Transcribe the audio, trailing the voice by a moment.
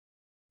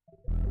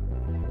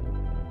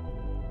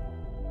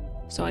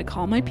So I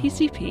call my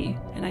PCP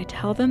and I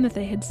tell them that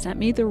they had sent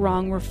me the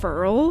wrong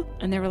referral,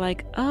 and they were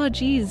like, oh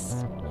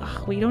geez,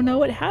 we don't know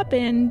what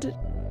happened.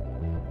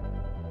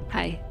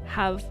 I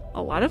have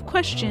a lot of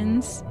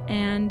questions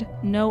and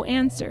no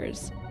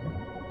answers.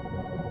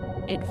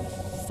 It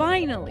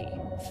finally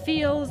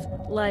feels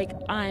like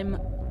I'm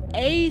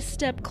a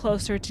step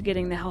closer to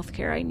getting the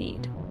healthcare I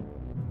need.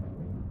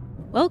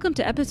 Welcome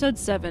to episode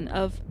 7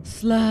 of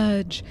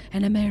Sludge,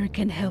 an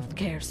American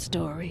healthcare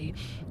story.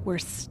 We're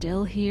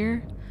still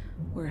here.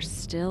 We're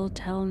still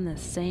telling the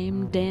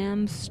same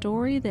damn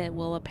story that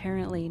will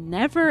apparently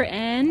never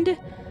end,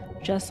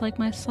 just like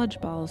my sludge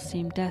balls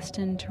seem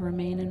destined to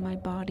remain in my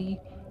body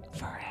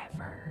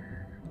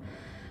forever.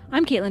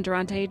 I'm Caitlin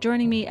Durante.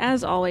 Joining me,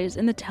 as always,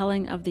 in the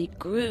telling of the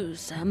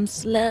gruesome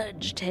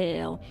sludge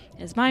tale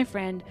is my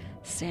friend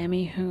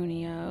Sammy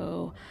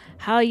Junio.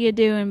 How you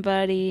doing,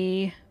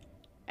 buddy?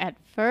 At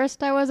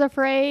first I was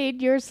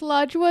afraid your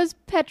sludge was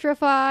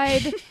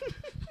petrified.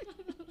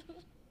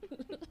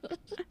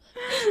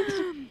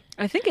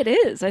 I think it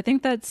is. I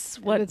think that's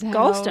what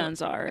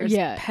gallstones are. Is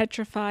Yeah.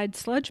 petrified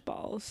sludge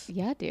balls.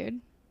 Yeah,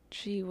 dude.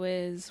 Gee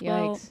whiz. Yikes.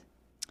 Well,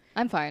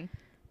 I'm fine.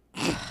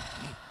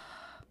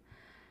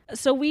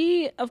 so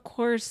we, of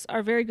course,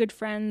 are very good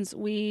friends.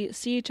 We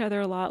see each other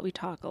a lot. We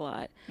talk a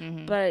lot.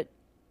 Mm-hmm. But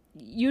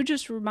you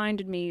just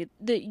reminded me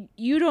that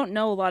you don't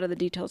know a lot of the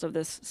details of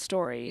this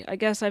story. I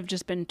guess I've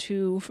just been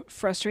too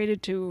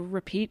frustrated to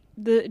repeat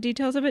the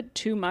details of it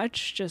too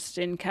much, just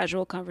in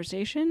casual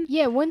conversation.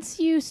 Yeah, once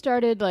you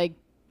started like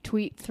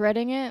tweet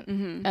threading it,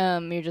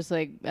 Mm-hmm. you're just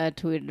like, I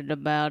tweeted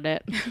about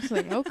it. It's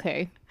like,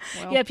 okay.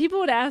 Well. Yeah, people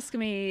would ask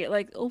me,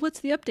 like, oh, what's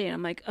the update?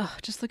 I'm like, oh,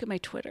 just look at my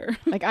Twitter.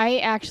 Like, I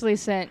actually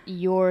sent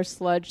your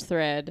sludge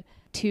thread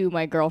to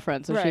my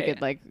girlfriend so she Right.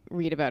 could like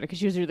read about it because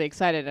she was really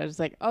excited. I was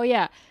like, oh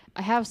yeah,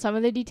 I have some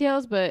of the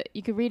details, but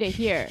you could read it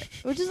here,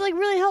 which is like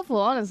really helpful,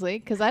 honestly,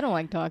 because I don't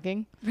like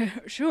talking.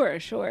 Sure.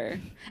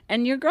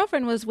 And your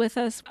girlfriend was with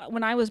us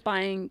when I was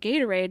buying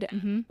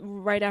Gatorade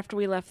right after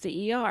we left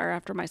the ER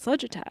after my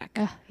sludge attack.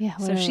 Yeah.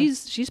 So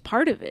she's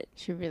part of it.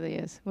 She really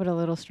is. What a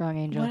little strong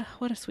angel.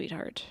 What a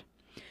sweetheart.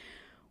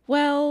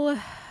 Well,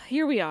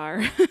 here we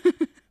are.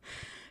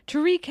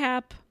 To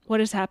recap what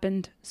has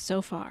happened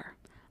so far.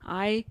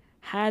 I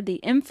had the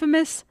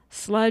infamous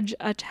sludge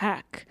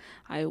attack.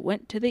 I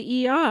went to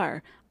the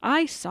ER.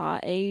 I saw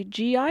a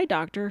GI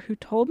doctor who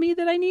told me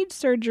that I need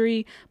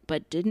surgery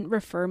but didn't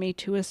refer me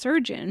to a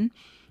surgeon.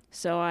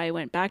 So I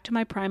went back to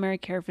my primary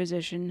care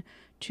physician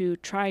to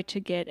try to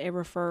get a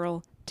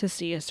referral to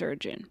see a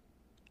surgeon.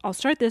 I'll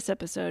start this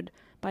episode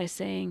by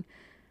saying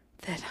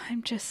that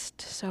I'm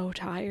just so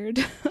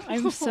tired.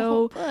 I'm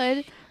so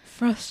Bud.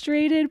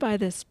 frustrated by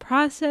this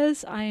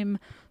process. I'm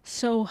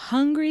so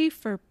hungry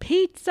for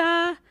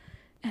pizza.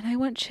 And I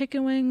want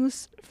chicken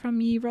wings from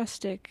Ye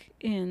Rustic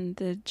in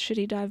the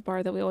shitty dive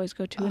bar that we always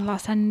go to in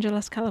Los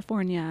Angeles,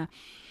 California.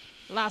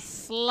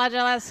 Los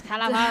Angeles,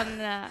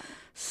 California.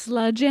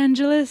 Sludge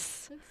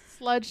Angeles.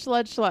 Sludge.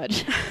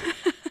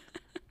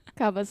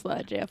 Come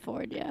sludge,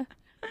 California.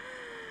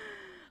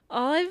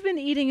 All I've been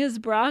eating is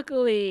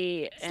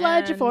broccoli.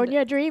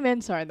 Sludge-fornia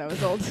dreamin'. Sorry, that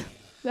was old.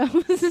 That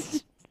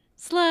was...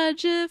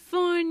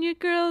 Sludge-fornia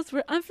girls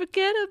were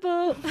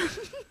unforgettable.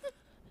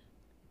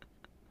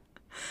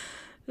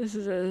 This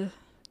is a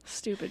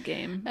stupid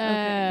game.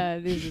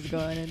 Okay. This is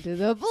going into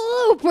the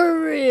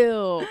blooper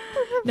reel.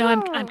 No,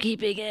 I'm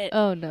keeping it.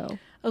 Oh, no.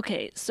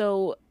 Okay,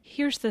 so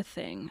here's the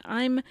thing.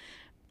 I'm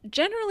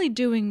generally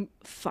doing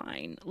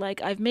fine.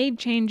 Like, I've made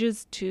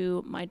changes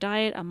to my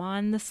diet. I'm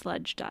on the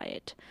sludge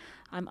diet.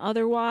 I'm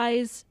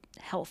otherwise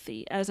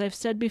healthy. As I've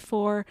said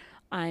before,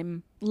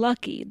 I'm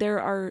lucky. There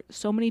are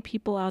so many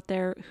people out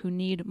there who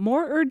need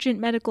more urgent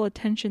medical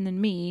attention than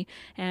me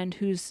and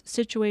whose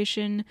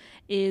situation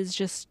is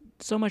just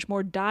so much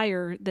more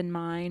dire than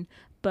mine,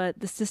 but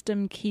the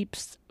system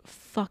keeps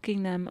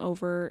fucking them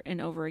over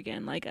and over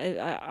again. Like,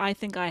 I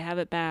think I have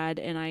it bad,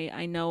 and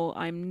I know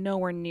I'm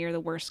nowhere near the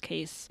worst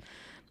case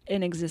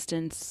in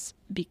existence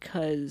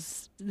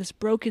because this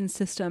broken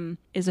system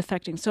is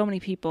affecting so many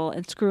people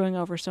and screwing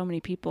over so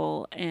many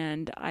people,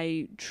 and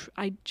I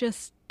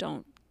just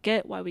don't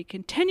get why we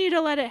continue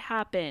to let it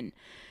happen.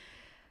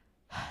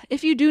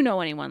 If you do know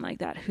anyone like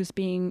that who's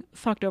being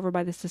fucked over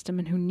by the system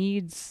and who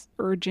needs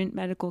urgent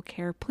medical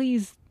care,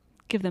 please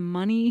give them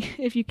money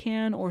if you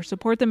can, or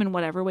support them in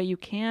whatever way you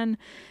can,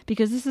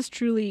 because this is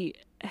truly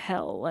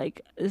hell.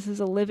 Like, this is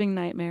a living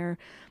nightmare.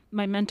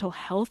 My mental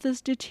health is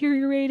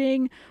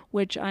deteriorating,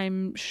 which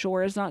I'm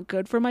sure is not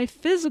good for my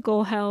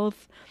physical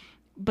health,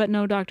 but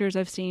no doctors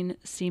I've seen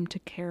seem to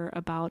care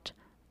about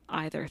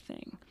either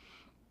thing.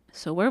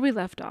 So where we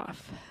left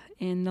off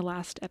in the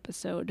last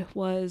episode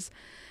was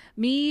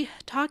me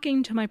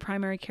talking to my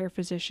primary care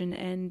physician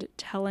and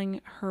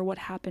telling her what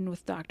happened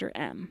with Dr.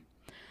 M.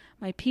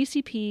 My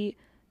PCP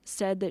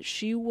said that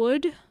she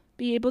would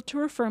be able to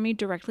refer me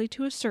directly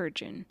to a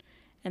surgeon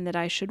and that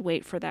I should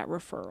wait for that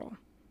referral.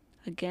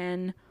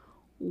 Again,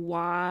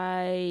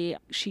 why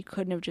she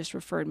couldn't have just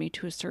referred me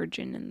to a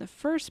surgeon in the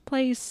first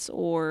place,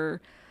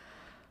 or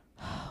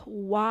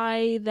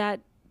why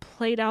that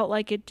played out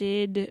like it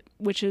did,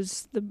 which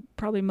is the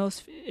probably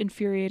most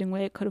infuriating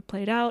way it could have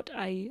played out,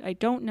 I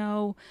don't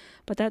know,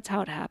 but that's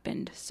how it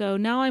happened. So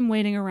now I'm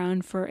waiting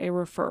around for a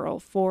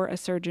referral for a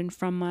surgeon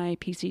from my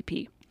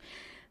PCP.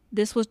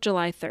 This was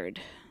July 3rd.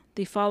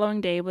 The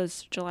following day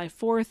was July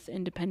 4th,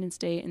 Independence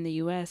Day in the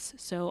US,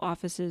 so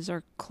offices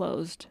are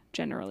closed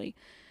generally.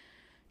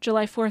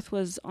 July 4th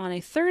was on a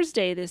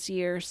Thursday this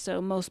year,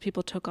 so most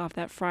people took off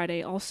that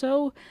Friday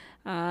also.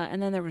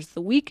 And then there was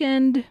the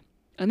weekend,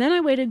 and then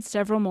I waited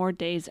several more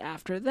days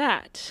after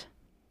that.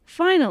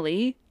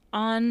 Finally,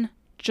 on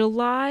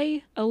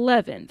July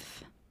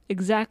 11th,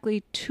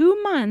 exactly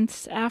 2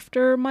 months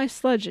after my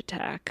sludge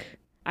attack,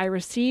 I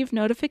received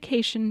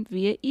notification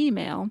via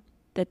email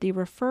that the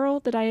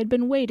referral that I had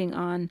been waiting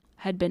on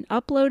had been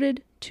uploaded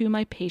to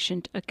my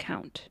patient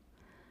account.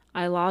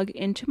 I log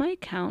into my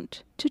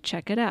account to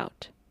check it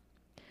out.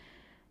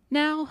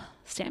 Now,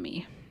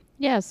 Sammy.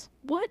 Yes.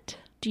 What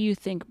do you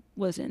think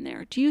was in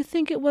there? Do you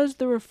think it was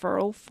the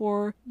referral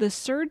for the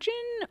surgeon,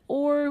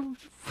 or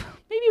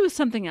maybe it was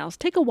something else?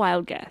 Take a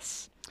wild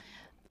guess.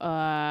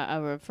 A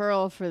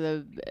referral for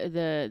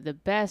the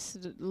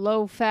best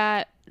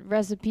low-fat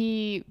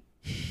recipe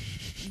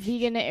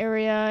vegan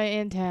area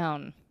in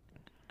town.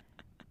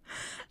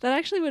 That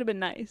actually would have been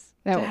nice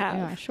to have.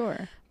 Yeah,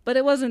 sure. But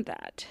it wasn't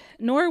that.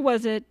 Nor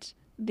was it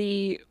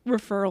the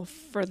referral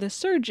for the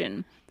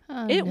surgeon.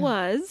 It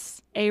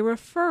was a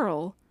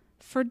referral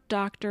for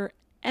Dr.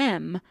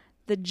 M,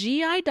 the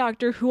GI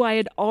doctor who I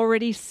had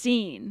already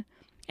seen.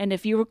 And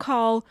if you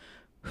recall,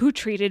 who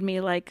treated me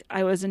like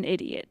I was an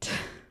idiot.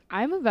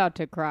 I'm about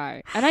to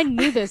cry. And I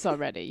knew this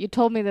already. You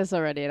told me this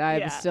already, and I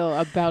am still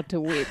about to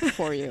weep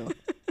for you.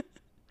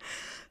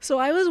 So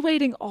I was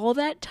waiting all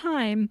that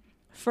time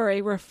for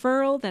a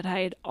referral that I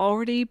had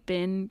already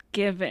been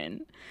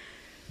given.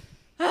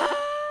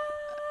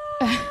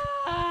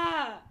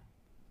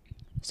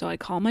 So I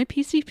call my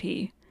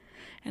PCP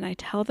and I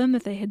tell them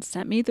that they had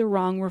sent me the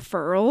wrong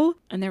referral.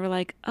 And they were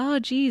like, oh,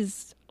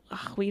 geez,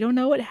 we don't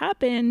know what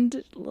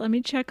happened. Let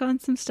me check on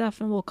some stuff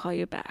and we'll call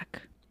you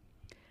back.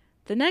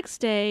 The next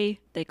day,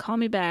 they call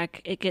me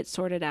back, it gets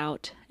sorted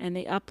out, and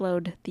they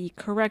upload the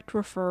correct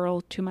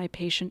referral to my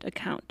patient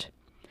account.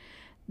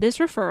 This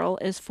referral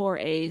is for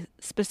a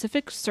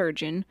specific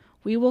surgeon.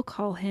 We will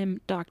call him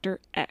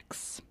Dr.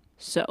 X.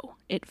 So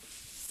it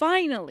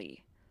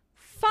finally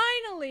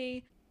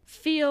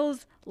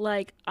feels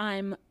like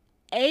I'm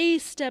a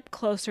step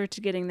closer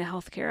to getting the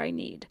healthcare I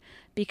need,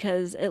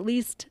 because at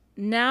least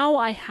now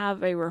I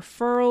have a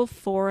referral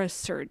for a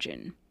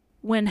surgeon.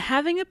 When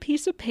having a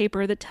piece of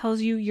paper that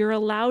tells you you're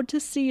allowed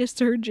to see a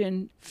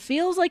surgeon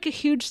feels like a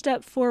huge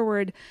step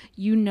forward,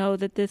 you know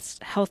that this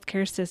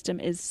healthcare system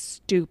is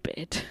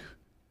stupid.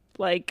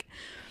 Like,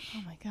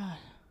 oh my God.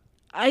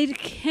 I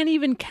can't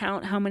even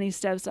count how many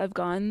steps I've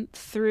gone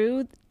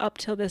through up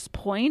till this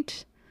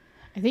point.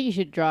 I think you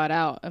should draw it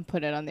out and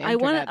put it on the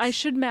internet. I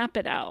should map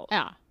it out.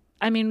 Yeah.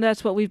 I mean,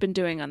 that's what we've been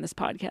doing on this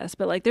podcast,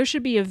 but like there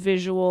should be a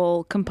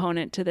visual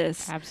component to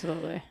this.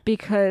 Absolutely.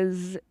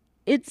 Because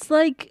it's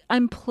like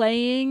I'm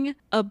playing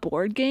a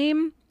board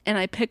game and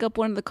I pick up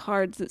one of the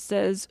cards that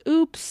says,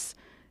 oops,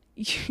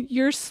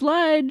 your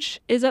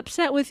sludge is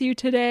upset with you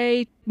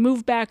today.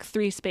 Move back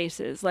 3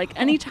 spaces. Like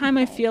anytime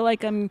I feel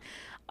like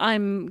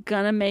I'm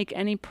gonna make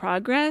any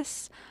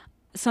progress,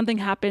 something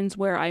happens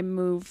where I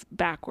move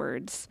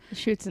backwards.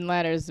 Chutes and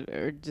ladders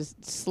are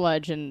just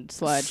sludge and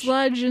sludge.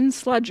 Sludge and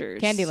sludgers.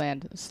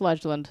 Candyland.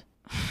 Sludgeland.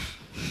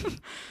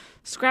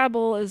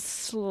 Scrabble is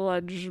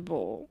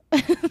sludgeable.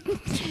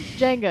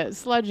 Jenga.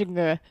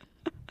 Sludginga.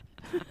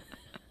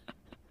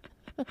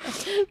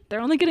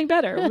 They're only getting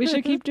better. We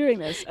should keep doing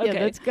this. Okay.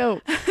 Yeah, let's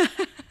go.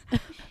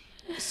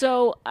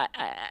 So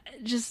I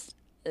just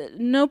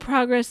no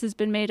progress has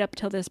been made up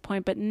till this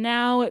point, but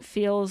now it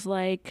feels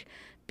like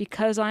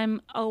because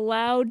I'm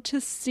allowed to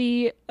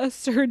see a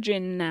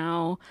surgeon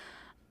now,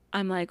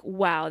 I'm like,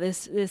 wow,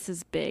 this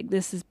is big.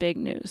 This is big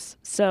news.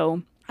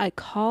 So I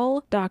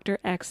call Dr.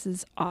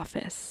 X's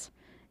office.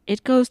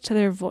 It goes to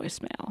their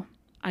voicemail.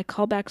 I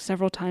call back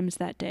several times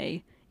that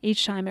day.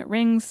 Each time it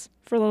rings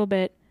for a little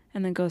bit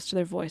and then goes to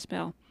their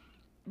voicemail.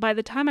 By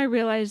the time I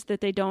realize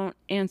that they don't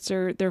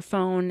answer their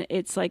phone,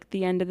 it's like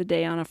the end of the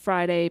day on a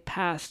Friday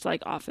past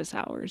like office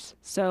hours.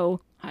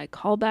 So I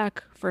call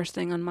back first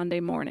thing on Monday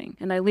morning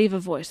and I leave a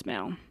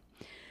voicemail.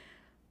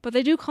 But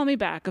they do call me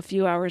back a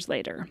few hours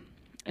later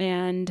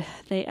and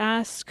they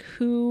ask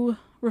who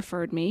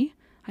referred me.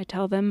 I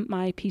tell them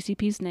my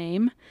PCP's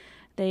name.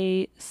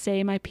 They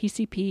say my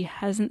PCP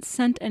hasn't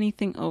sent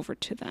anything over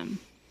to them.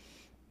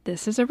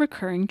 This is a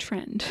recurring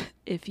trend,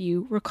 if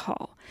you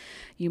recall.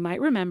 You might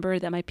remember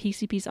that my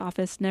PCP's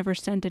office never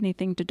sent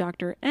anything to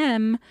Dr.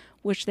 M,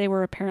 which they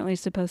were apparently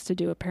supposed to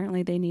do.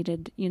 Apparently they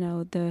needed,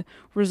 the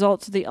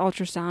results of the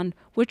ultrasound,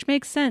 which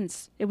makes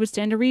sense. It would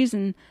stand to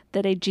reason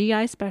that a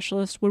GI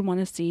specialist would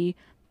want to see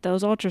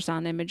those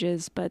ultrasound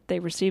images, but they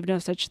received no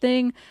such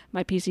thing.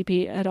 My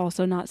PCP had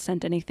also not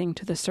sent anything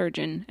to the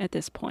surgeon at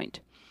this point.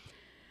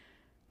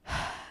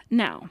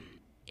 Now,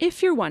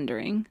 if you're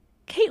wondering,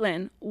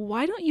 Caitlin,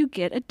 why don't you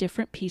get a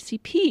different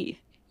PCP?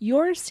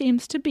 yours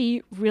seems to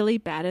be really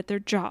bad at their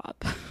job.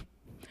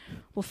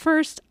 Well,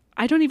 first,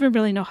 I don't even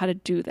really know how to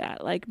do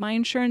that. Like, my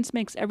insurance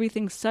makes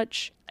everything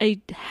such a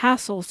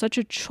hassle, such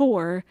a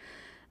chore,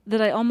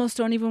 that I almost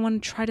don't even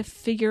want to try to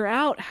figure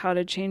out how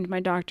to change my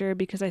doctor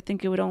because I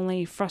think it would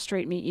only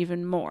frustrate me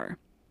even more.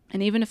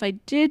 And even if I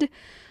did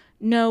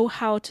know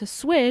how to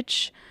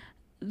switch,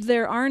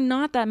 there are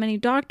not that many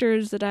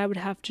doctors that I would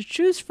have to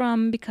choose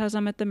from because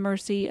I'm at the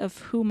mercy of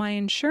who my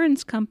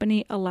insurance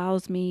company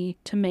allows me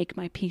to make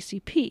my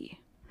PCP.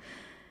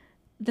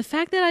 The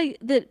fact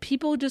that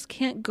people just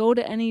can't go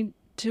to any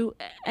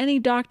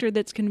doctor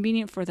that's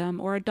convenient for them,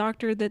 or a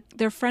doctor that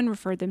their friend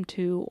referred them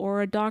to,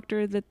 or a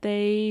doctor that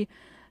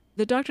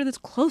the doctor that's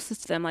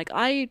closest to them. Like,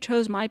 I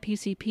chose my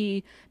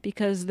PCP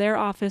because their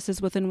office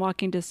is within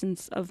walking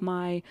distance of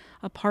my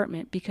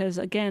apartment. Because,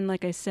 again,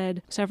 like I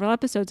said several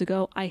episodes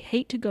ago, I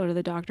hate to go to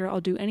the doctor.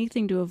 I'll do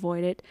anything to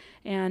avoid it.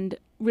 And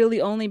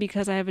really only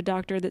because I have a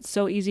doctor that's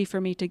so easy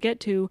for me to get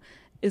to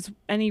is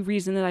any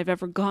reason that I've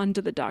ever gone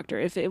to the doctor.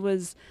 If it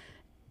was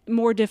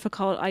more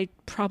difficult, I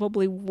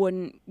probably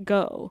wouldn't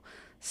go.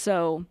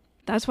 So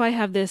that's why I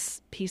have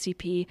this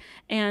PCP.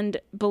 And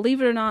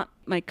believe it or not,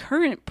 my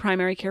current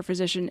primary care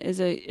physician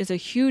is a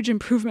huge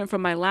improvement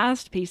from my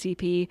last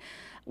PCP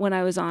when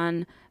I was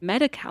on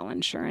Medi-Cal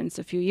insurance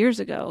a few years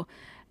ago,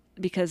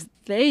 because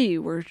they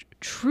were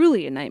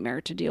truly a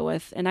nightmare to deal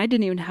with. And I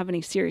didn't even have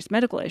any serious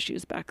medical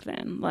issues back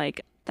then.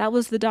 Like, that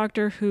was the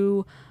doctor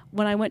who,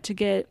 when I went to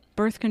get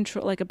birth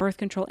control, like a birth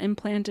control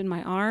implant in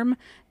my arm,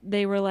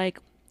 they were like,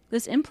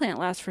 this implant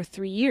lasts for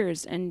 3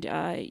 years and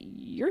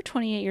you're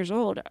 28 years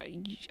old.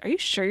 Are you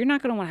sure you're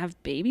not going to want to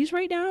have babies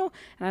right now?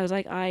 And I was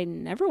like, I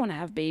never want to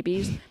have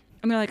babies.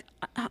 And they're like,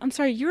 I'm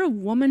sorry, you're a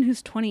woman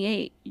who's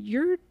 28.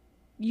 You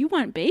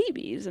want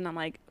babies? And I'm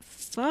like,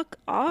 fuck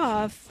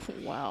off.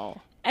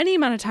 Wow. Any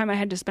amount of time I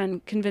had to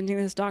spend convincing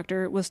this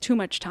doctor was too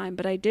much time.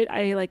 But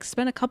I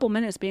spent a couple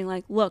minutes being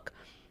like, look,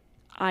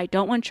 I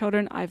don't want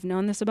children. I've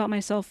known this about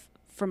myself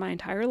for my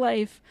entire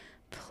life.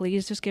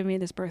 Please just give me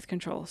this birth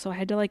control. So I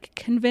had to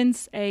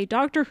convince a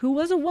doctor who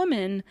was a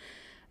woman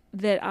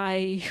that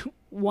I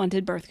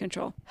wanted birth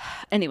control.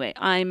 Anyway,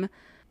 I'm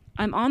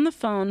on the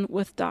phone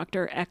with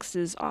Dr.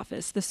 X's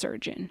office, the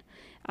surgeon.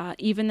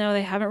 Even though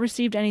they haven't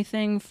received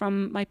anything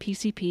from my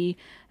PCP,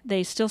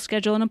 they still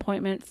schedule an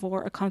appointment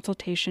for a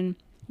consultation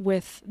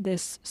with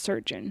this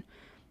surgeon.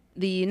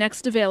 The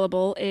next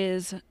available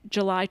is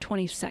July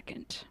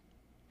 22nd.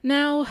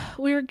 Now,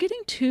 we're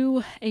getting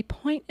to a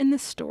point in the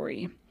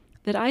story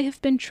that I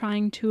have been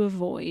trying to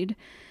avoid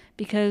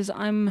because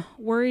I'm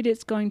worried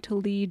it's going to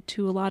lead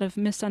to a lot of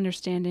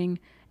misunderstanding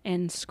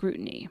and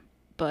scrutiny.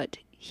 But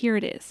here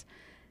it is.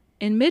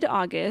 In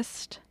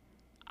mid-August,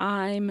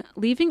 I'm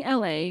leaving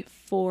LA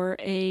for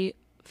a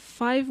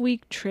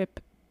 5-week trip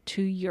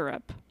to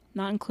Europe,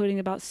 not including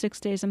about 6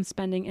 days I'm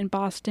spending in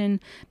Boston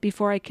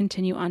before I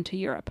continue on to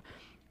Europe.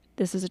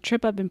 This is a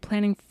trip I've been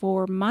planning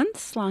for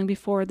months, long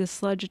before the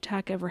sludge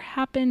attack ever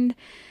happened,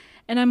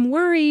 and I'm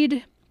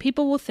worried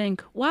people will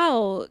think,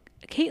 wow,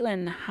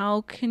 Caitlin,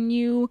 how can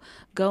you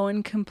go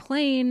and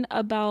complain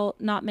about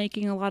not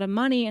making a lot of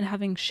money and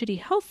having shitty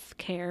health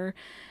care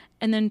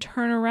and then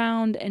turn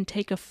around and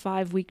take a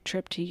 5-week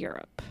trip to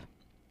Europe?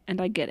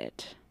 And I get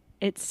it.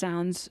 It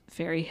sounds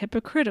very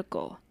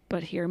hypocritical,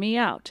 but hear me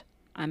out.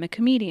 I'm a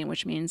comedian,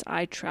 which means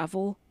I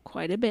travel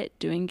quite a bit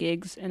doing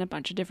gigs in a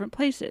bunch of different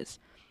places.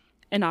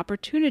 An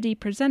opportunity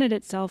presented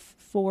itself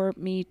for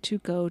me to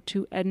go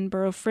to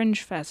Edinburgh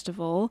Fringe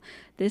Festival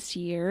this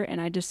year,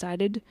 and I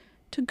decided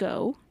to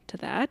go to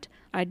that.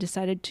 I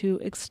decided to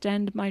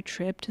extend my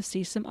trip to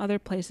see some other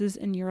places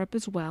in Europe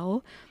as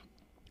well.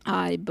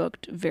 I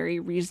booked very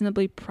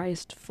reasonably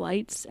priced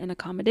flights and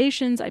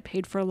accommodations. I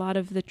paid for a lot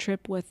of the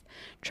trip with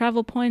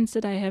travel points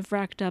that I have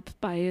racked up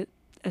by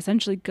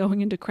essentially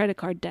going into credit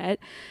card debt.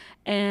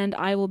 And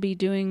I will be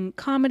doing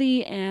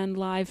comedy and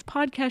live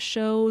podcast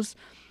shows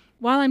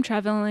while I'm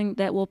traveling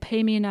that will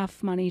pay me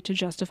enough money to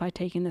justify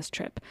taking this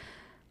trip.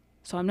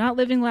 So I'm not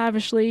living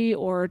lavishly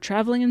or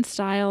traveling in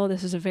style.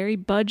 This is a very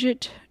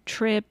budget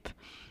trip,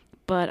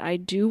 but I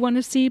do want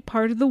to see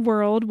part of the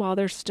world while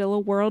there's still a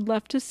world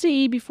left to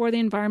see before the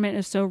environment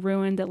is so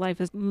ruined that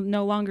life is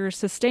no longer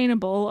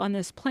sustainable on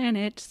this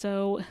planet.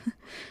 So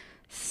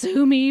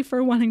sue me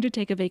for wanting to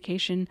take a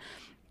vacation.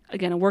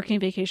 Again, a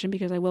working vacation,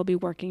 because I will be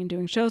working and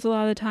doing shows a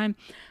lot of the time.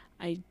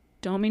 I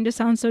don't mean to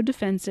sound so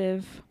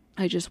defensive.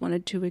 I just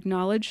wanted to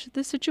acknowledge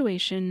the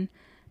situation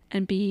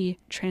and be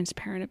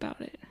transparent about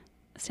it.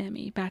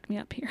 Sammy, back me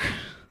up here.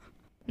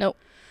 Nope.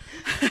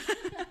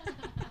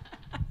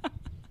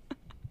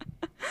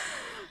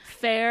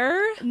 Fair?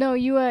 No,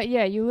 you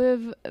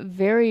live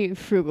very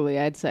frugally,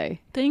 I'd say.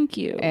 Thank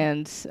you.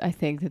 And I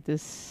think that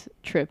this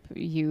trip,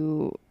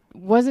 you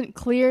wasn't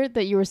clear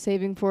that you were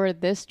saving for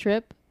this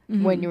trip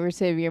when you were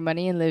saving your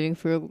money and living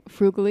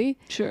frugally.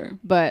 Sure.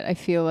 But I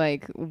feel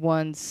like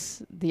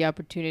once the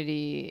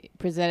opportunity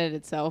presented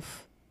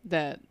itself,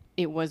 that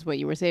it was what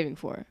you were saving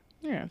for.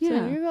 Yeah.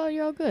 So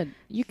you're all good.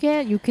 You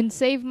can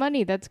save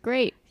money. That's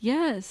great.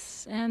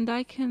 Yes, and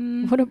I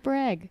can. What a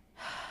brag.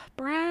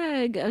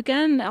 Brag.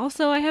 Again,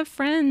 also I have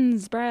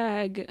friends.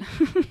 Brag.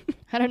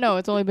 I don't know.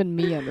 It's only been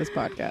me on this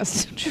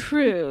podcast.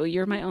 True.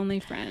 You're my only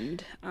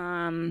friend.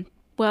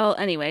 Well,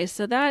 anyway,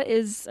 so that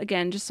is,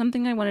 again, just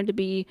something I wanted to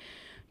be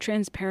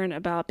transparent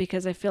about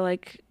because I feel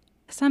like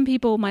some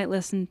people might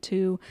listen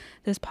to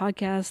this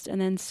podcast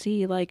and then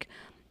see like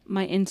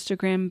my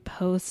Instagram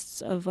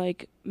posts of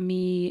like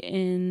me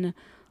in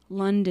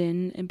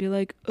London and be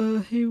like,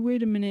 hey,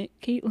 wait a minute,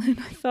 Caitlin,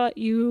 I thought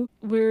you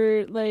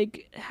were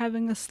like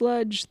having a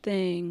sludge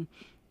thing.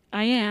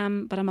 I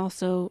am, but I'm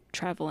also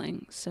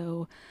traveling.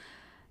 So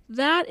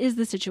that is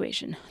the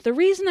situation. The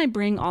reason I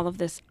bring all of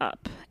this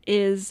up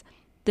is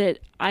that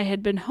I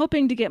had been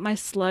hoping to get my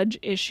sludge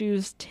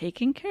issues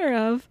taken care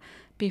of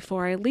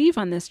before I leave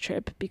on this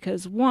trip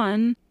because,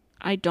 one,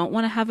 I don't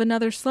want to have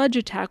another sludge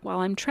attack while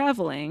I'm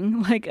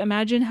traveling. Like,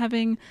 imagine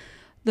having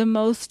the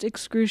most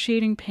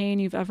excruciating pain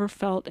you've ever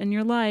felt in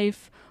your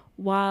life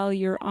while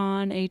you're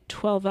on a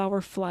 12-hour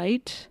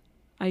flight.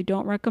 I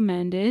don't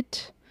recommend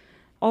it.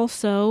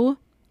 Also,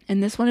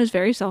 and this one is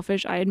very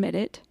selfish, I admit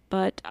it,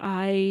 but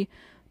I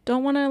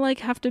don't want to like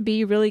have to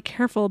be really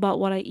careful about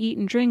what I eat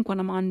and drink when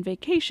I'm on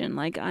vacation.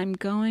 Like I'm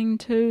going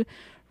to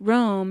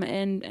Rome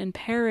and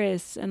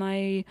Paris, and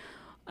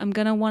I'm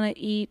going to want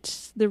to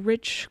eat the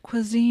rich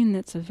cuisine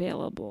that's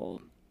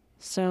available.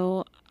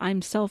 So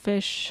I'm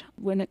selfish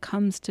when it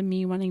comes to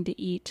me wanting to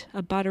eat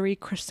a buttery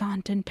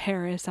croissant in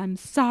Paris. I'm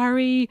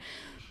sorry,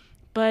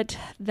 but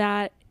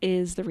that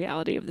is the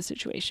reality of the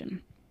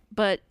situation.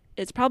 But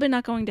it's probably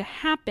not going to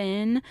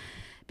happen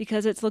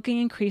because it's looking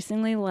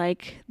increasingly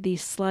like the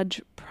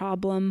sludge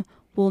problem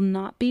will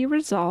not be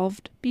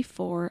resolved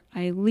before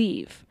I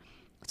leave.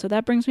 So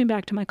that brings me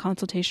back to my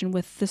consultation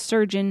with the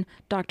surgeon,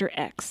 Dr.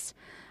 X.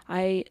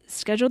 I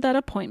scheduled that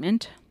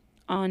appointment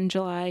on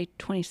July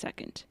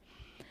 22nd.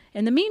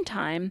 In the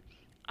meantime,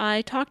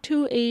 I talked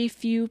to a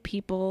few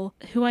people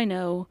who I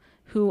know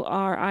who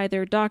are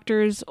either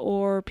doctors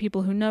or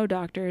people who know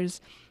doctors,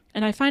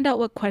 and I find out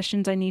what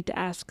questions I need to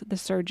ask the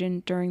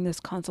surgeon during this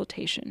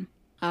consultation.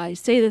 I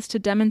say this to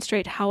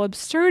demonstrate how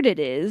absurd it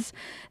is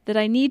that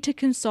I need to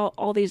consult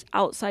all these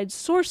outside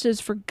sources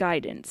for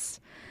guidance,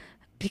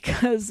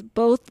 because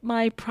both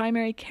my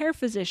primary care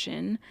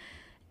physician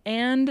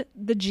and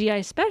the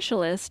GI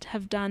specialist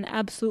have done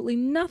absolutely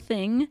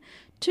nothing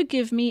to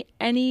give me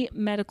any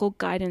medical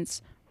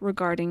guidance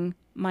regarding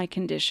my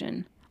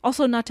condition.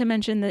 Also, not to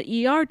mention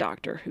the ER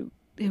doctor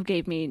who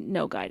gave me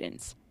no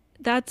guidance.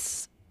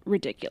 That's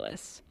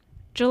ridiculous.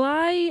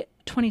 July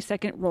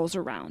 22nd rolls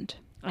around.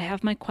 I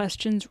have my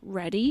questions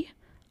ready.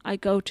 I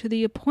go to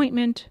the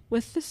appointment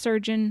with the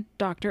surgeon,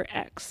 Dr.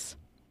 X.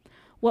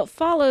 What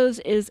follows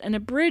is an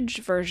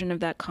abridged version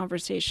of that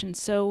conversation.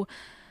 So,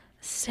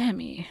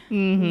 Sammy,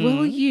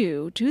 will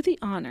you do the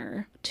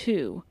honor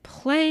to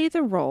play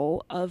the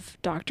role of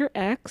Dr.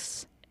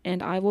 X,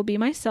 and I will be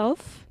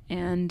myself,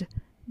 and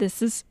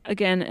this is,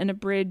 again, an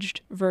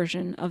abridged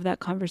version of that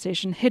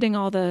conversation, hitting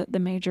all the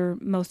major,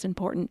 most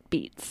important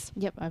beats.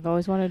 Yep, I've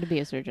always wanted to be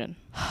a surgeon.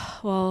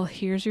 Well,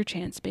 here's your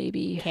chance,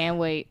 baby. Can't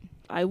wait.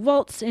 I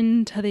waltz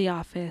into the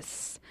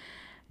office,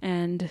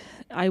 and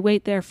I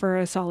wait there for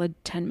a solid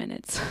 10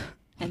 minutes.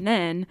 And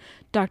then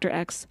Dr.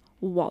 X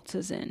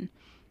waltzes in,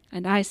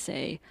 and I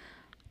say,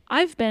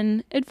 I've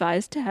been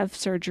advised to have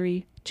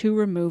surgery to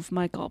remove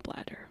my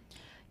gallbladder.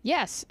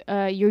 Yes,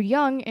 you're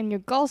young and your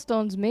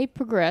gallstones may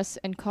progress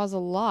and cause a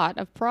lot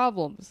of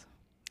problems.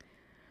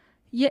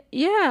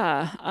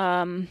 Yeah.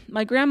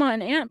 My grandma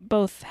and aunt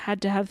both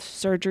had to have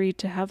surgery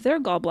to have their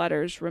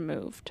gallbladders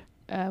removed.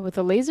 With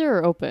a laser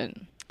or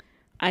open?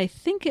 I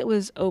think it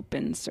was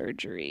open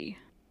surgery.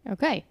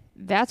 Okay.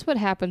 That's what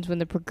happens when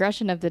the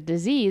progression of the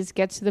disease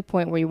gets to the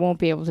point where you won't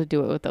be able to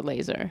do it with a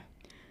laser.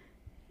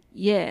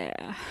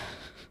 Yeah.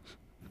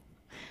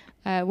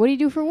 What do you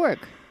do for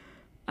work?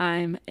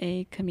 I'm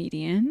a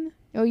comedian.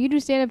 Oh, you do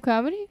stand-up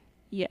comedy?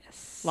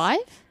 Yes.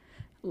 Live?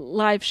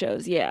 Live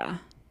shows, yeah.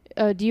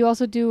 Do you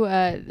also do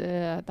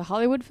the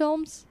Hollywood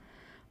films?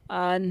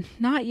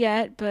 Not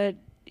yet, but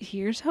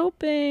here's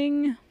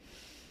hoping.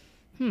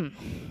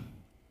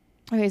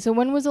 Okay, so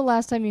when was the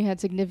last time you had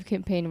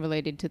significant pain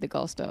related to the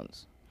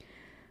gallstones?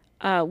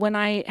 When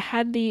I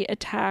had the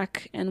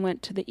attack and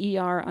went to the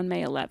ER on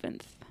May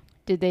 11th.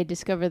 Did they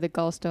discover the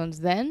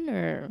gallstones then,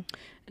 or?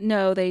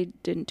 No, they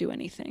didn't do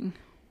anything.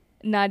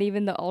 Not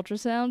even the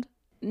ultrasound?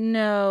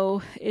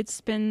 No,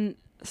 it's been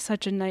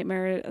such a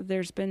nightmare.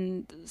 There's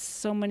been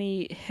so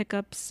many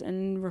hiccups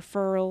and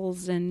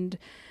referrals, and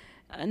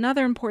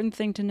another important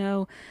thing to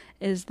know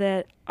is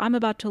that I'm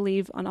about to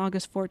leave on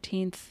August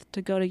 14th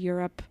to go to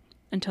Europe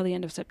until the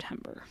end of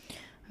September.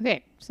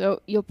 Okay,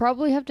 so you'll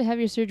probably have to have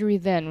your surgery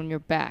then when you're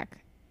back.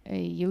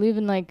 You leave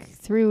in like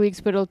 3 weeks,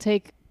 but it'll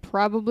take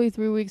probably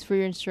 3 weeks for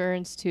your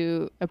insurance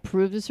to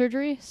approve the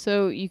surgery.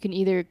 So you can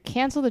either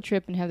cancel the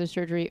trip and have the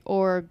surgery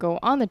or go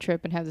on the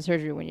trip and have the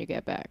surgery when you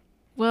get back.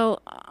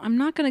 Well, I'm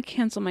not going to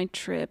cancel my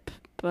trip,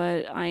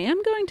 but I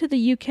am going to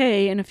the UK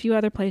and a few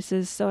other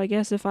places. So I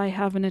guess if I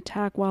have an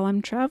attack while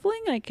I'm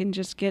traveling, I can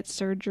just get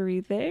surgery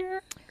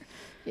there.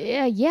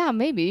 Yeah,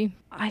 maybe.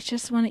 I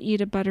just want to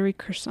eat a buttery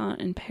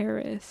croissant in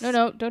Paris.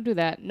 No, don't do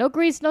that. No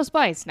grease, no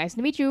spice. Nice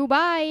to meet you.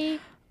 Bye.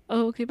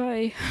 Oh, okay,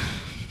 bye.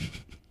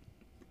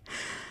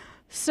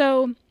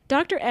 So,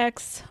 Dr.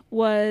 X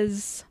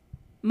was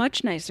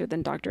much nicer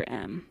than Dr.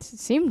 M. It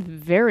seemed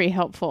very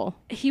helpful.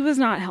 He was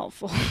not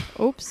helpful.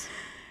 Oops.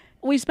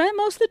 We spent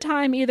most of the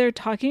time either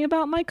talking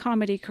about my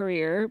comedy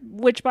career,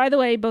 which, by the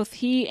way, both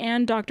he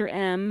and Dr.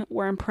 M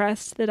were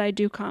impressed that I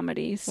do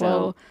comedy. So,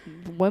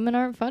 well, women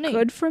aren't funny.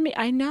 good for me.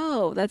 I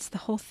know. That's the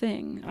whole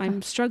thing.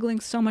 I'm struggling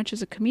so much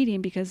as a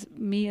comedian because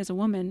me as a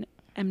woman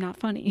am not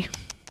funny.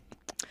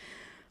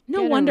 No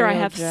Get a wonder I real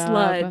have job.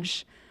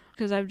 sludge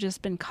because I've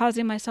just been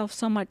causing myself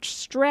so much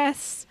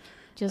stress.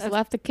 Just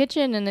left the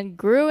kitchen and then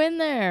grew in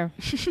there.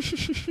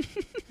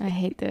 I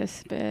hate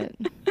this bit.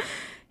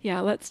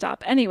 Yeah, let's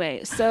stop.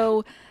 Anyway,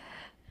 so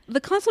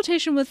the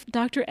consultation with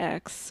Dr.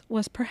 X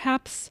was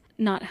perhaps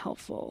not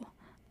helpful.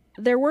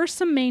 There were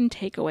some main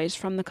takeaways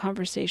from the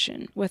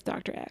conversation with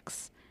Dr.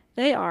 X.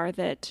 They are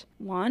that,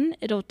 1,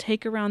 it'll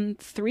take around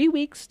 3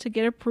 weeks to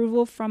get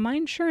approval from my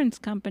insurance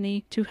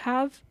company to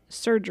have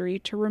surgery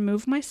to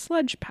remove my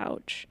sludge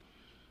pouch.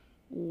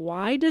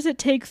 Why does it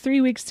take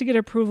 3 weeks to get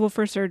approval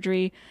for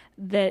surgery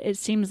that it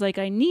seems like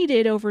I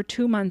needed over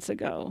 2 months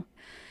ago?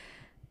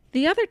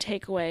 The other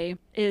takeaway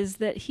is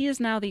that he is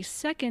now the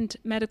second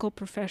medical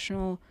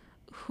professional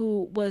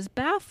who was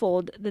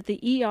baffled that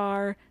the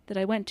ER that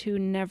I went to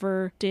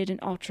never did an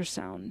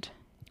ultrasound,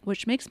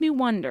 which makes me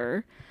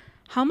wonder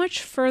how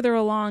much further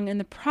along in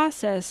the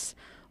process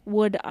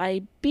would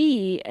I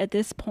be at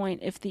this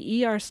point if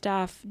the ER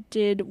staff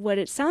did what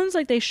it sounds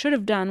like they should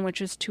have done,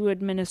 which is to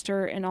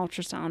administer an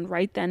ultrasound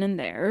right then and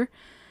there.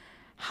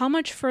 How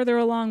much further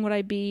along would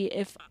I be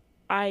if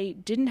I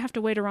didn't have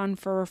to wait around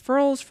for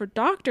referrals for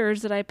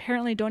doctors that I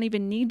apparently don't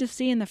even need to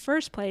see in the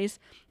first place?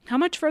 How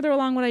much further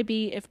along would I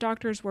be if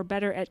doctors were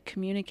better at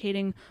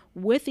communicating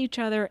with each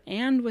other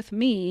and with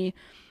me?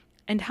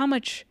 And how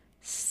much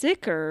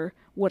sicker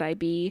would I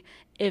be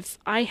if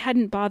I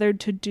hadn't bothered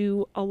to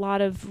do a lot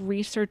of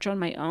research on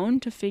my own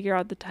to figure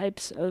out the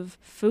types of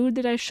food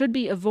that I should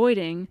be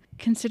avoiding,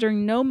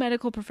 considering no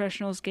medical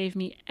professionals gave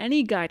me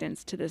any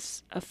guidance to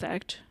this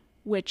effect?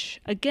 Which,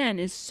 again,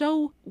 is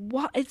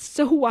it's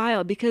so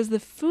wild because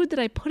the food that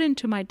I put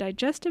into my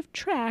digestive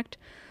tract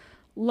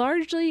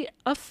largely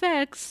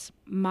affects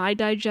my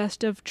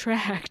digestive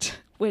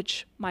tract,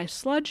 which my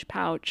sludge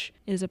pouch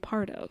is a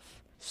part of.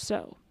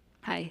 So,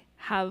 I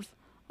have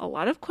a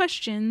lot of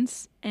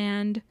questions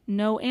and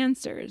no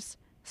answers.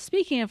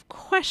 Speaking of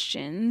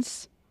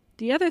questions,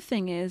 the other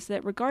thing is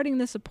that regarding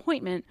this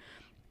appointment,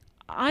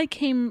 I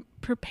came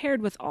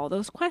prepared with all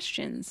those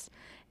questions.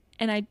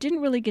 And I didn't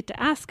really get to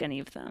ask any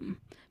of them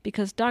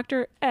because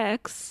Dr.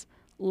 X,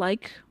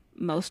 like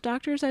most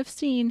doctors I've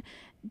seen,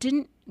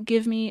 didn't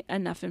give me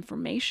enough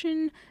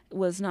information,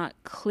 was not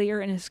clear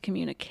in his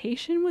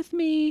communication with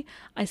me.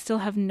 I still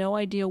have no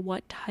idea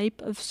what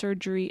type of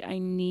surgery I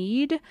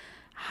need,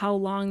 how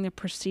long the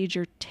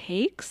procedure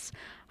takes,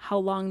 how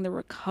long the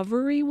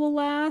recovery will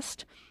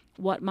last,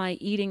 what my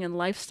eating and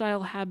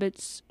lifestyle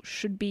habits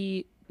should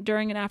be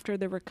during and after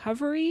the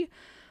recovery.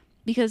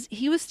 Because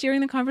he was steering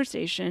the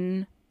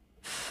conversation.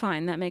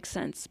 Fine, that makes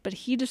sense. But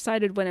he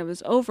decided when it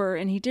was over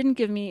and he didn't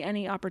give me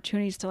any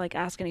opportunities to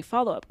ask any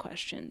follow-up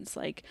questions.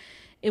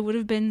 It would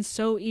have been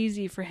so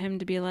easy for him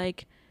to be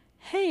like,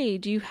 hey,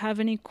 do you have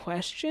any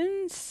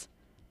questions?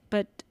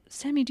 But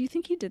Sammy, do you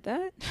think he did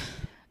that?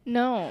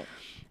 No.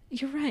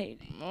 You're right.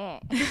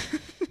 Oh.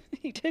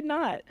 He did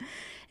not.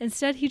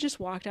 Instead, he just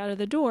walked out of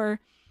the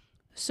door.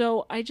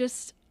 So I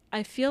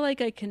feel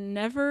like I can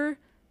never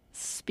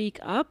speak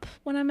up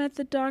when I'm at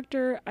the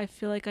doctor. I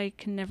feel like I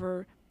can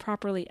never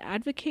properly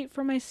advocate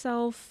for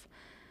myself.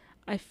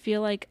 I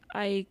feel like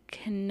I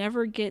can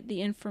never get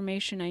the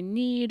information I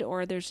need,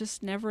 or there's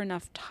just never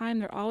enough time.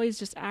 They're always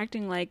just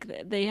acting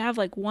like they have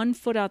 1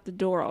 foot out the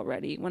door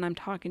already when I'm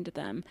talking to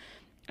them.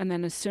 And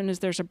then as soon as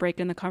there's a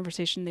break in the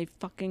conversation, they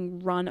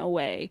fucking run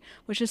away,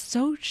 which is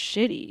so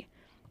shitty.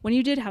 When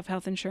you did have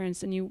health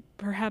insurance and you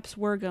perhaps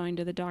were going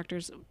to the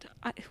doctors,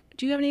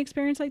 do you have any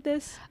experience like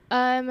this?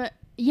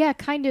 Yeah,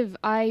 kind of.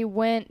 I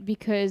went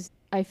because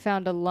I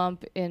found a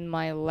lump in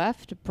my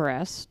left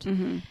breast,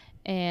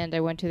 and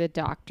I went to the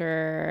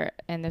doctor,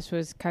 and this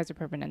was Kaiser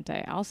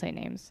Permanente. I'll say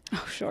names.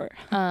 Oh, sure.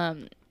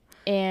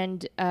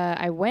 And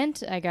I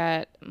went. I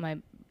got my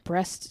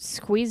breast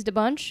squeezed a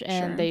bunch,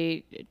 and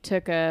they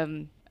took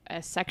a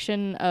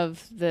section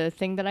of the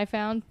thing that I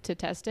found to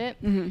test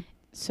it. Mm-hmm.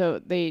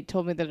 So they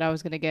told me that I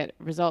was going to get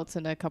results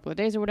in a couple of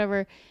days or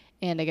whatever.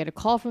 And I get a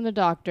call from the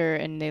doctor,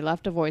 and they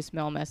left a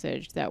voicemail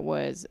message that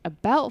was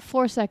about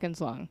 4 seconds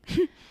long.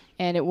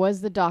 And it was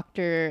the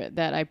doctor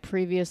that I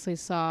previously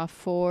saw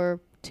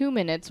for 2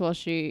 minutes while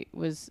she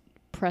was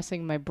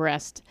pressing my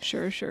breast.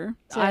 Sure.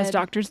 As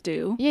doctors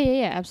do.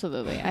 Yeah,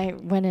 absolutely. I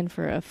went in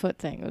for a foot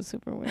thing. It was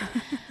super weird.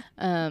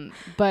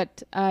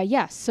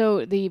 Yeah,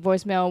 so the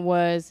voicemail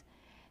was,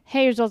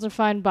 hey, results are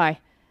fine, bye.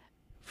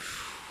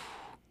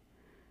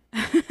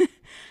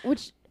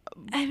 Which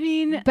I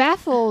mean,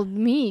 baffled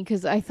me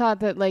because I thought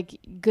that like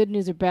good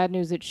news or bad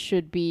news, it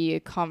should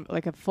be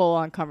like a full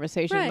on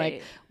conversation. right.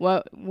 Like,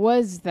 what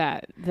was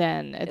that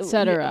then,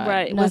 etc.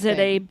 Right. Was it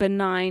a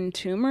benign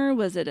tumor?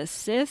 Was it a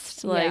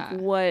cyst? Like, Yeah.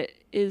 what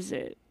is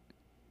it?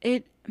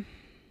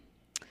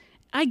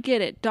 I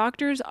get it.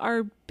 Doctors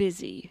are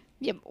busy.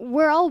 Yeah,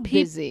 we're all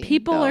busy.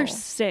 People though. are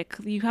sick.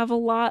 You have a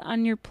lot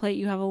on your plate.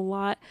 You have a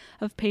lot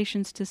of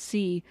patients to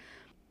see.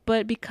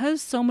 But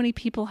because so many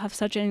people have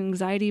such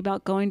anxiety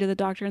about going to the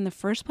doctor in the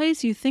first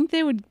place, you think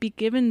they would be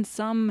given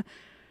some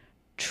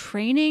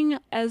training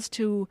as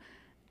to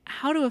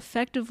how to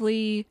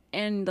effectively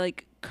and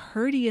like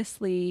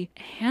courteously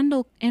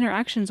handle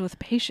interactions with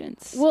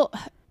patients. Well,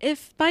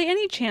 If by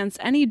any chance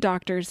any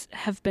doctors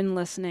have been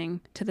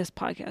listening to this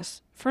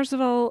podcast, first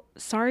of all,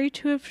 sorry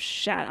to have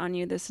shat on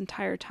you this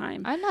entire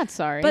time. I'm not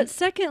sorry. But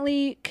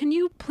secondly, can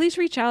you please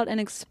reach out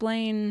and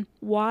explain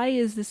why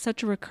is this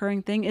such a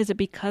recurring thing? Is it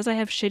because I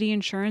have shitty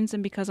insurance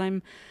and because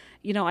I'm,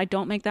 I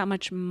don't make that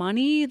much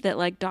money that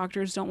like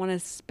doctors don't want to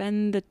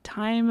spend the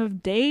time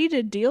of day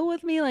to deal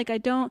with me? Like I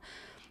don't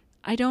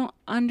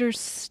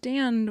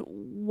understand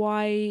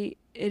why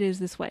it is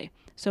this way.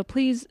 So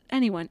please,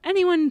 anyone,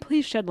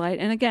 please shed light.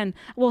 And again,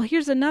 well,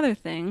 here's another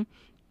thing.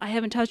 I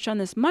haven't touched on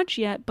this much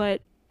yet,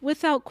 but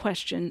without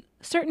question,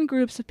 certain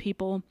groups of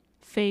people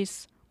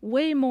face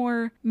way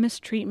more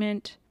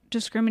mistreatment,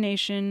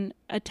 discrimination,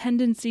 a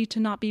tendency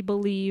to not be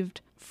believed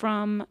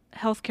from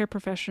healthcare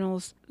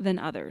professionals than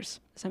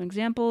others. Some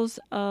examples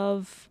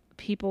of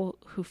people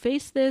who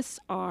face this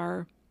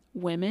are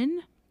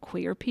women,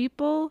 queer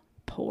people,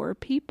 poor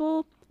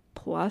people,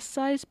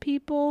 plus-size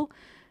people.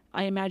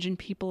 I imagine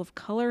people of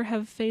color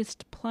have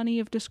faced plenty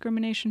of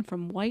discrimination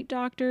from white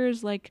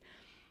doctors. Like,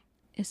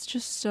 it's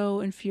just so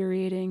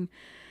infuriating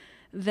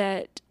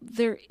that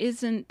there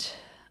isn't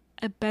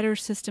a better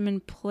system in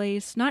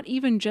place, not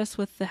even just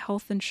with the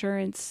health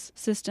insurance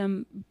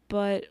system,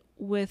 but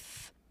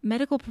with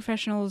medical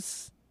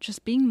professionals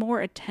just being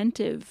more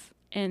attentive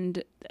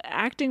and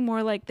acting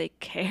more like they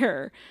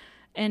care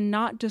and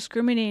not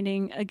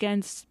discriminating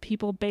against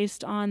people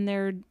based on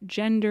their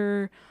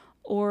gender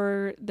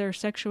or their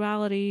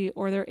sexuality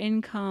or their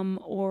income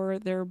or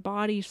their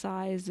body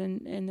size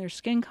and their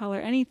skin color,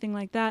 anything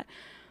like that.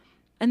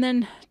 And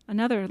then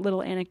another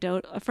little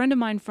anecdote, a friend of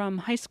mine from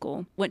high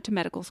school went to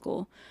medical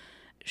school.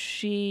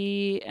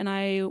 She and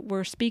I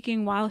were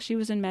speaking while she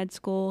was in med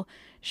school.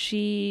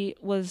 She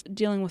was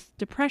dealing with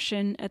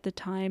depression at the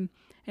time,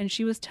 and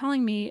she was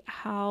telling me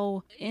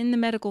how in the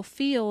medical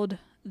field,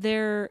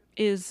 there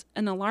is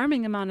an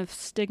alarming amount of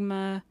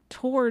stigma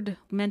toward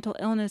mental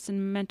illness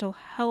and mental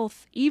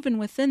health, even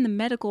within the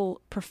medical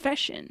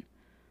profession.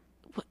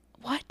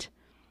 What?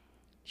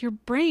 Your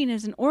brain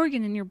is an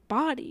organ in your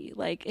body.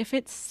 Like, if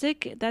it's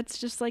sick, that's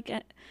just like...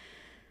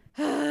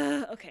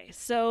 Okay,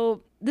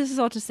 so this is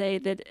all to say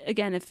that,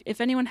 again,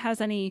 if anyone has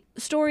any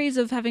stories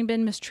of having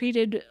been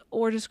mistreated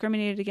or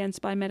discriminated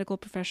against by medical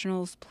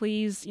professionals,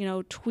 please,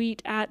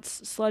 tweet at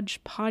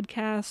Sludge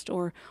Podcast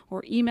or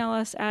email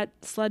us at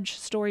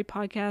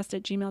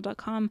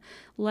sludgestorypodcast@gmail.com.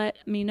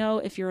 Let me know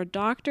if you're a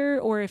doctor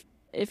or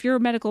if you're a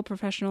medical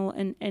professional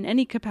in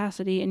any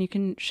capacity and you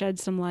can shed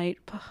some light.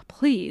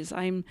 Please,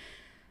 I'm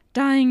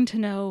dying to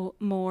know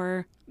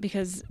more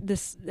because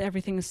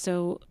everything is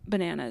so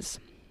bananas.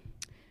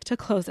 To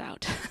close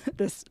out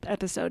this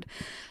episode,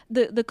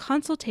 the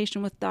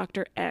consultation with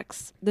Dr.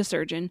 X, the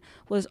surgeon,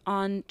 was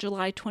on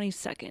July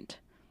 22nd.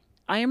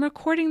 I am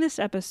recording this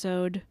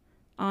episode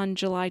on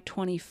July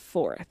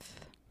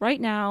 24th.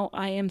 Right now,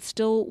 I am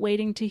still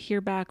waiting to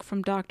hear back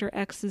from Dr.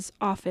 X's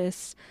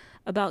office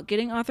about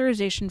getting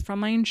authorization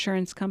from my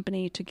insurance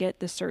company to get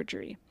the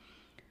surgery.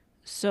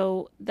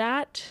 So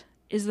that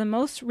is the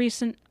most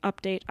recent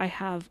update I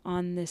have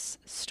on this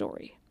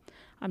story.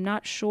 I'm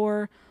not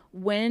sure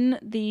when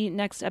the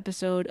next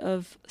episode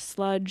of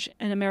Sludge,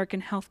 an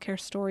American Healthcare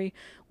Story,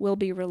 will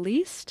be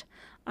released.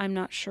 I'm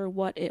not sure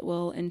what it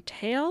will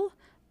entail,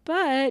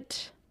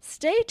 but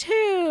stay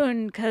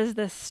tuned, because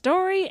the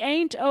story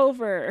ain't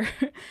over.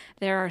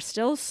 There are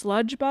still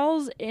sludge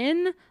balls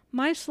in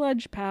my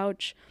sludge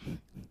pouch,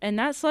 and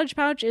that sludge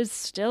pouch is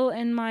still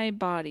in my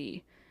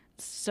body.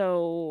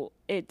 So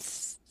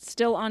it's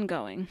still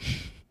ongoing.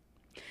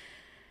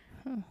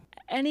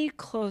 Any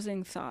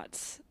closing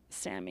thoughts,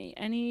 Sammy?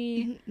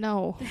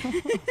 No.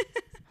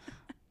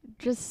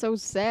 Just so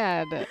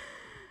sad.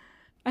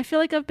 I feel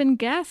like I've been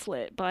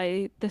gaslit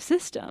by the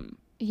system.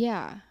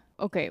 Yeah.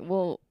 Okay,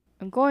 well,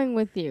 I'm going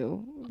with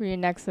you for your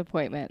next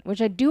appointment,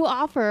 which I do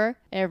offer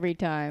every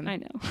time. I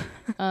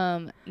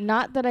know.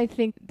 Not that I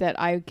think that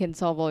I can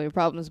solve all your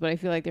problems, but I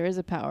feel like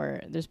there's power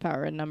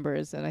in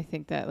numbers, and I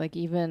think that like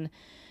even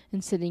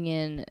in sitting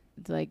in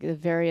like the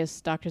various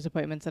doctor's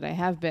appointments that I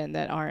have been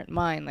that aren't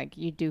mine, like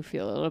you do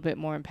feel a little bit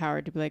more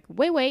empowered to be like,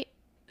 wait,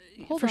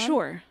 hold For on.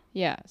 sure.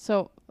 Yeah.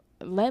 So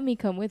let me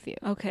come with you.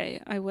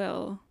 Okay, I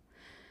will.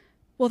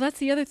 Well, that's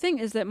the other thing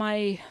is that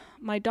my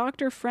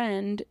doctor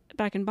friend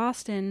back in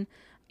Boston,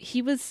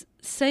 he was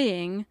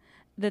saying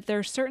that there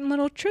are certain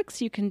little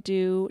tricks you can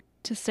do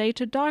to say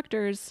to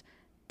doctors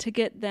to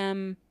get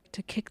them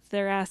to kick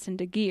their ass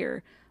into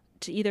gear,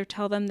 to either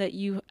tell them that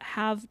you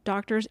have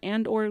doctors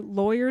and or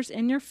lawyers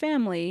in your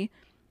family,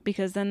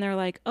 because then they're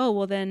like, oh,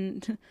 well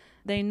then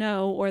they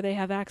know, or they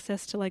have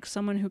access to like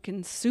someone who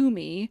can sue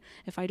me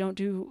if I don't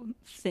do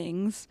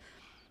things.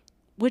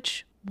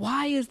 Which,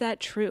 why is that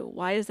true?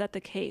 Why is that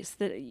the case?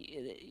 That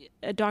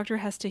a doctor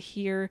has to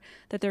hear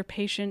that their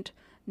patient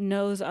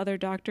knows other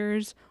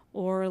doctors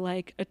or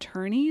like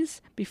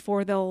attorneys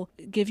before they'll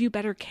give you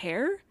better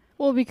care?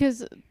 Well,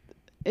 because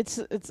it's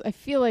I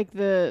feel like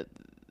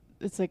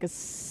it's like a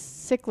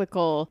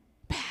cyclical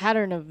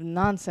pattern of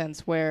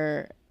nonsense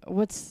where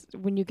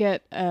when you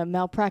get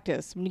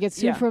malpractice, when you get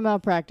sued for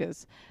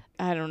malpractice,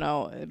 I don't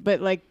know,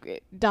 but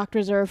like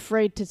doctors are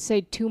afraid to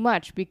say too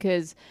much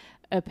because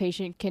a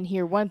patient can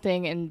hear one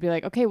thing and be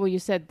like, okay, well, you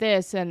said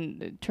this,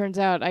 and it turns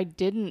out I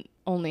didn't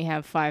only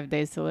have 5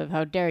 days to live.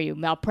 How dare you?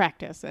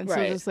 Malpractice. And so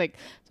just like,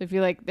 so I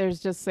feel like there's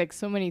just like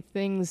so many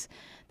things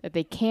that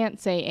they can't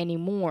say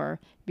anymore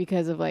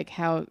because of like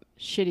how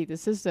shitty the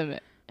system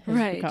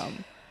has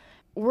become.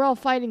 We're all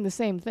fighting the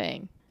same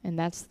thing, and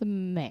that's the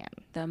man.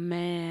 The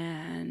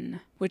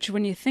man. Which,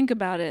 when you think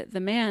about it, the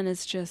man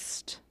is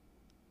just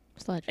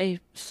a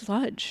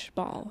sludge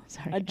ball.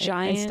 Sorry, a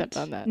giant. I stepped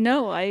on that.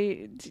 No,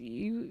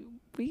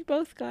 we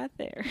both got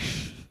there.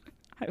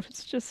 I'm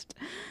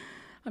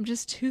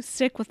just too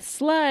sick with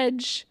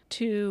sludge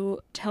to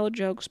tell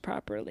jokes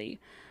properly.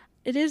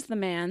 It is the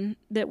man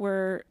that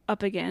we're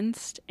up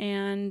against,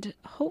 and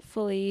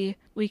hopefully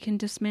we can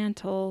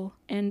dismantle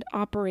and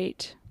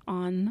operate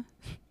on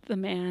the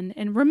man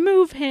and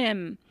remove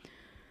him.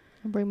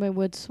 I'll bring my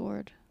wood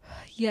sword.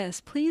 Yes,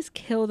 please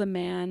kill the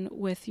man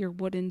with your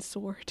wooden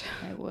sword.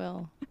 I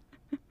will.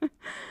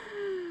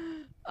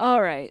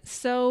 All right,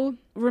 so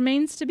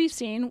remains to be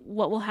seen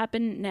what will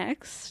happen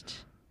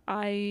next.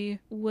 I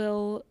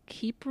will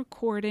keep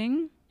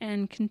recording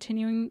and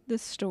continuing the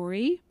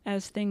story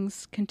as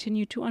things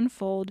continue to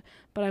unfold,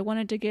 but I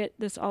wanted to get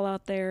this all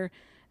out there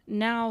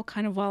now,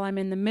 kind of while I'm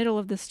in the middle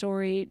of the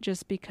story,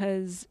 just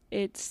because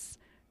it's,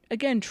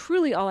 again,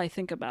 truly all I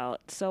think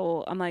about.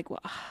 So I'm like, well,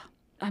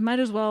 I might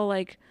as well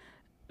like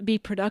be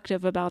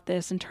productive about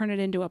this and turn it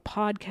into a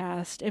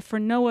podcast, if for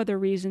no other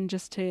reason,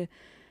 just to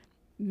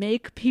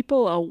make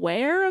people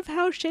aware of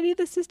how shitty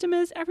the system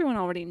is. Everyone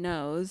already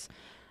knows,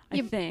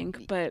 I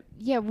think, but...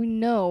 Yeah, we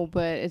know,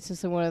 but it's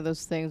just one of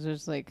those things where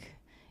it's like,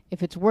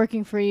 if it's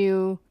working for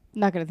you,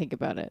 not going to think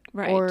about it.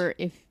 Right. Or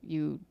if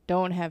you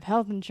don't have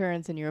health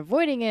insurance and you're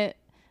avoiding it,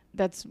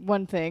 that's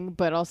one thing,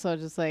 but also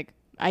just like,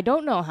 I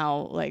don't know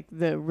how, like,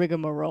 the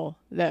rigmarole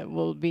that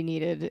will be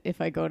needed if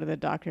I go to the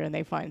doctor and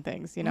they find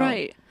things, you know?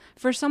 Right.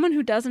 For someone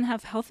who doesn't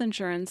have health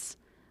insurance,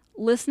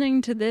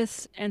 listening to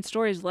this and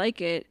stories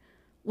like it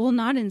will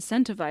not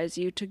incentivize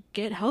you to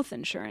get health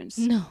insurance.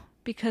 No.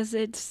 Because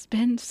it's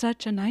been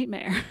such a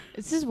nightmare.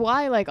 This is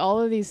why, like,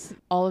 all of these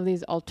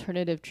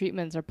alternative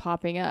treatments are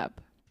popping up.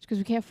 Because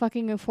we can't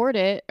fucking afford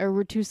it, or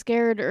we're too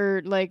scared,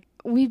 or, like,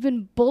 we've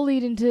been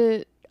bullied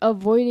into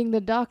avoiding the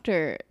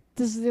doctor.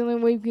 This is the only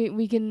way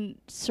we can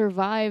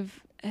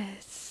survive.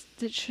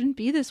 It shouldn't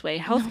be this way.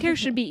 Healthcare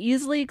should be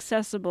easily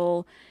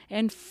accessible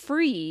and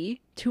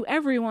free to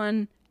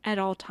everyone at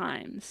all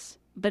times.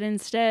 But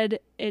instead,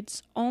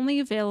 it's only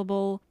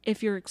available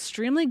if you're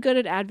extremely good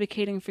at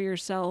advocating for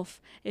yourself,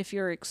 if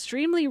you're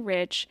extremely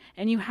rich,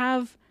 and you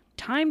have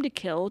time to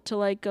kill to,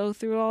 like, go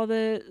through all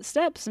the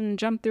steps and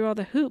jump through all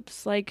the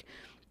hoops. Like,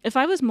 if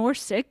I was more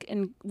sick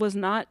and was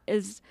not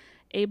as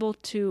able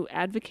to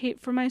advocate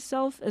for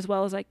myself as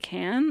well as I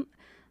can,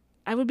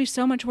 I would be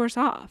so much worse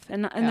off.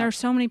 And there are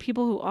so many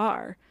people who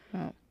are.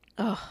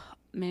 Oh,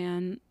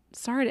 man.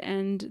 Sorry to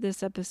end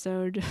this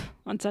episode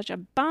on such a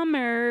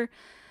bummer.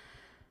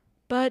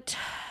 But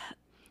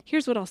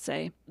here's what I'll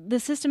say. The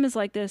system is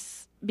like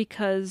this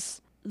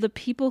because the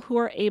people who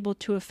are able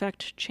to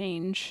affect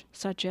change,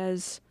 such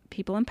as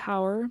people in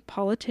power,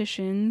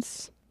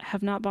 politicians,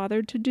 have not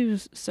bothered to do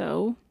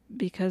so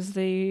because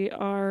they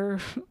are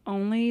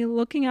only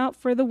looking out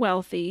for the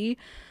wealthy.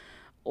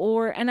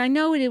 And I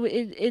know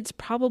it's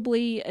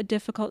probably a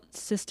difficult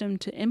system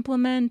to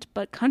implement,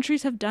 but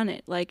countries have done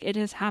it. Like, it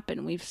has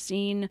happened. We've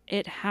seen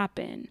it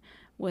happen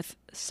with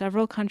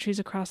several countries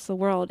across the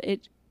world.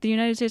 The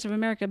United States of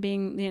America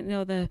being,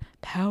 the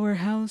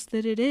powerhouse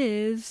that it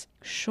is,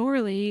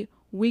 surely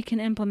we can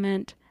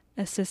implement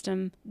a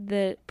system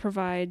that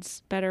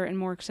provides better and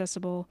more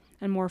accessible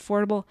and more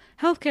affordable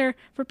healthcare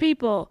for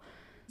people.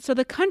 So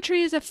the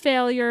country is a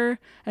failure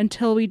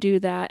until we do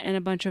that, and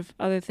a bunch of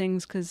other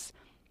things, because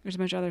there's a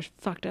bunch of other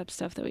fucked up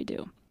stuff that we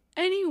do.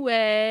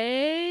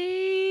 Anyway,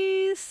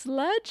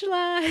 sludge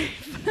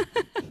life.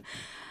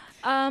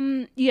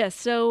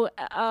 So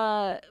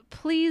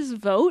please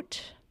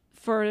vote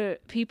for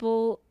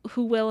people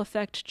who will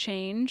affect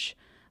change.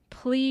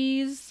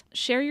 Please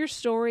share your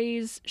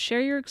stories,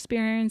 share your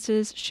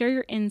experiences, share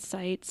your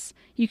insights.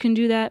 You can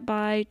do that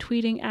by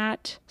tweeting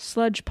at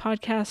Sludge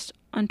Podcast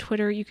on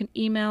Twitter. You can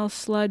email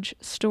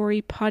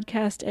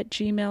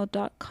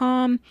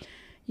sludgestorypodcast@gmail.com.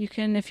 You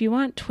can, if you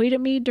want, tweet at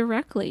me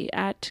directly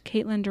at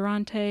Caitlin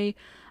Durante.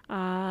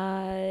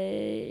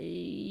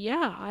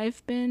 Yeah,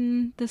 I've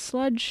been the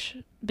sludge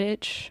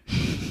bitch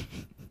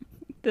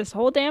this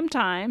whole damn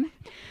time.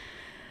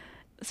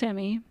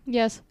 Sammy,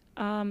 Yes.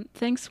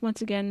 thanks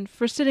once again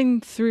for sitting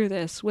through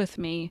this with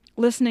me,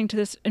 listening to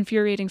this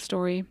infuriating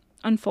story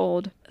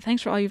unfold.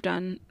 Thanks for all you've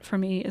done for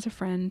me as a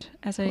friend,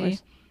 as Of a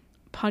course.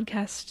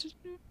 podcast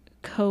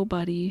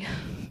co-buddy,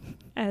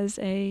 as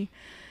a,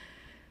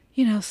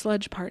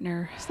 sludge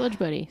partner. Sludge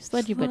buddy.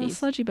 Sludgy buddies.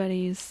 Sludgy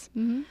buddies.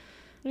 Mm-hmm.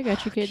 I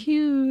got you, kid.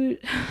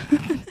 Cute.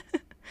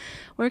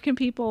 Where can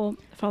people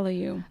follow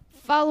you?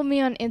 Follow me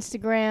on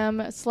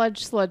Instagram,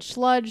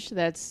 sludge.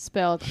 That's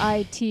spelled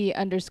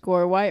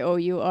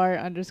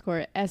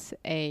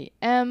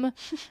IT_YOUR_SAM.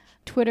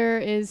 Twitter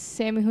is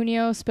Sammy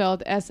Junio,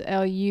 spelled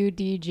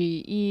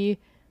SLUDGEJUNIO.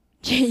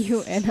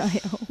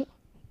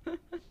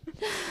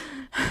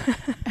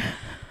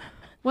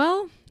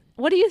 Well,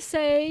 what do you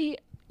say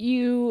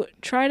you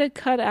try to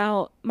cut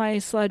out my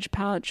sludge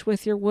pouch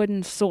with your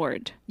wooden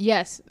sword?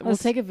 Yes, we'll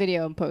Let's- take a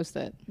video and post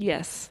it.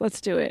 Yes, let's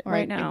do it Or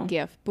right a now.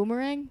 GIF.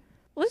 Boomerang?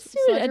 Let's do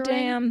a Sludgerang?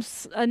 damn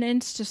an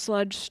Insta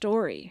sludge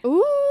story.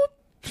 Ooh.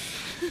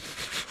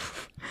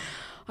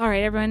 All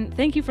right, everyone.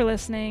 Thank you for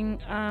listening.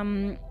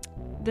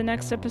 The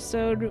next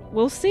episode,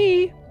 we'll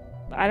see.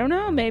 I don't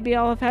know. Maybe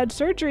I'll have had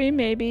surgery.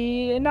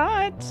 Maybe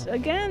not.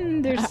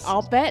 Again, there's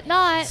I'll bet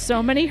not.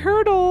 so many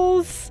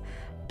hurdles.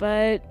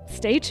 But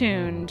stay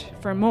tuned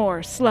for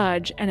more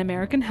sludge and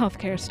American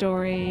healthcare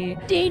story.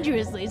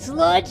 Dangerously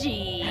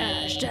sludgy.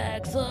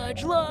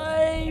 #sludge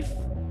life.